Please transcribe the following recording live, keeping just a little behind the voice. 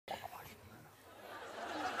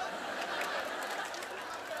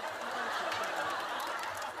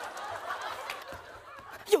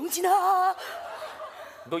영진아.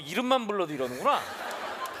 너 이름만 불러도 이러는구나.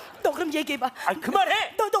 너 그럼 얘기해봐. 아니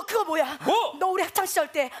그만해. 너 그거 뭐야? 뭐? 너 우리 학창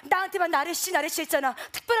시절 때 나한테만 나래씨 했잖아.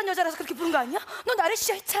 특별한 여자라서 그렇게 부른 거 아니야? 너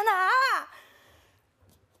나래씨 했잖아.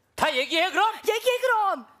 다 얘기해 그럼? 얘기해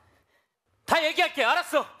그럼. 다 얘기할게.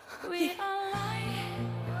 알았어.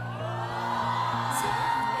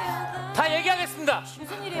 다 얘기하겠습니다.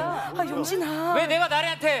 무슨 일이야? 아 영진아. 왜 내가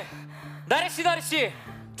나래한테 나래씨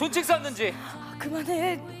존칭 썼는지. 아,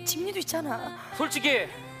 그만해. 진미도 있잖아. 솔직히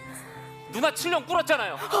누나 7년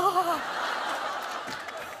꿇었잖아요.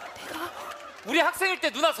 내가? 우리 학생일 때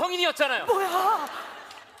누나 성인이었잖아요. 뭐야?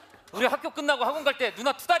 우리 학교 끝나고 학원 갈 때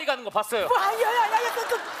누나 투다리 가는 거 봤어요. 뭐 아니야.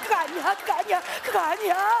 그거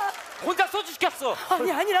아니야. 혼자 소주 시켰어.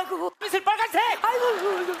 아니라고. 빛을 빨간색.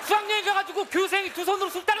 아이고. 수학여행 가가지고 교생이 두 손으로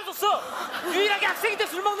술 따라줬어. 유일하게 학생인데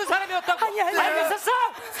술 먹는 사람이었다고. 아니야. 알고 있었어?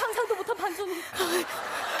 상상도 못한 반전이.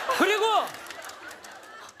 그리고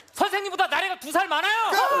선생님보다 나이가 2살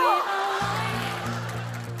많아요.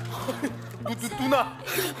 누나.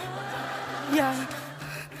 미안.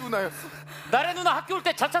 누나였어. 나래 누나 학교 올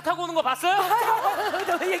때 자차 타고 오는 거 봤어요?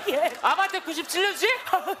 너 얘기해. 아반떼 97년식?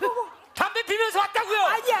 담배 피면서 왔다고요.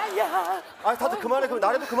 아니야. 아 다들 그만해. 그럼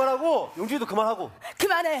나래도 그만하고 용진이도 그만하고.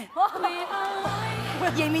 그만해.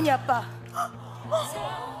 예민이 아빠.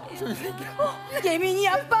 예민이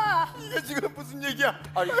아빠. 이게 지금 무슨 얘기야?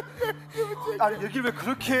 아니 얘기를 왜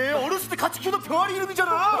그렇게 해? 어렸을 때 같이 키우던 병아리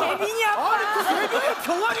이름이잖아. 예민이 아빠. 아니 그 예민이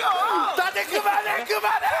병아리야. 다들 그만해.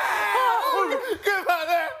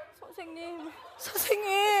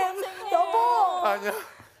 선생님. 여보. 아니야.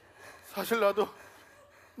 사실 나도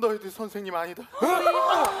너희들 선생님 아니다.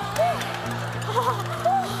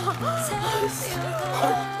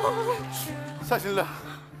 사실 나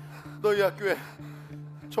너희 학교에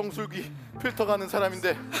정수기 필터 가는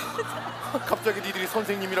사람인데 갑자기 니들이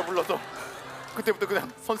선생님이라 불러서 그때부터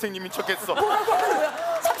그냥 선생님인 척했어. 뭐라고 하는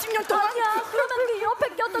거야? 30년 동안? 아니야. 그러면 그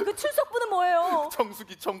옆에 꼈던 그 출석부는 뭐예요?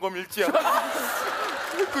 정수기 점검 일지야.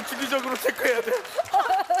 그 주기적으로 체크해야 돼.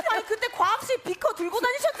 아니 그때 과학실 비커 들고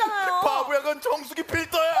다니셨잖아요. 바보야, 그건 정수기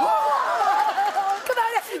필터야.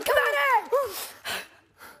 그만해.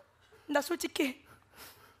 나 솔직히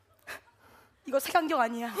이거 색안경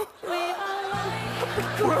아니야.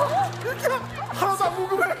 하나도 안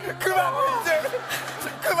궁금해. 그만해 이제.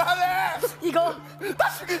 그만해. 이거 나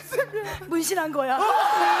죽일 셈이야. 문신한 거야.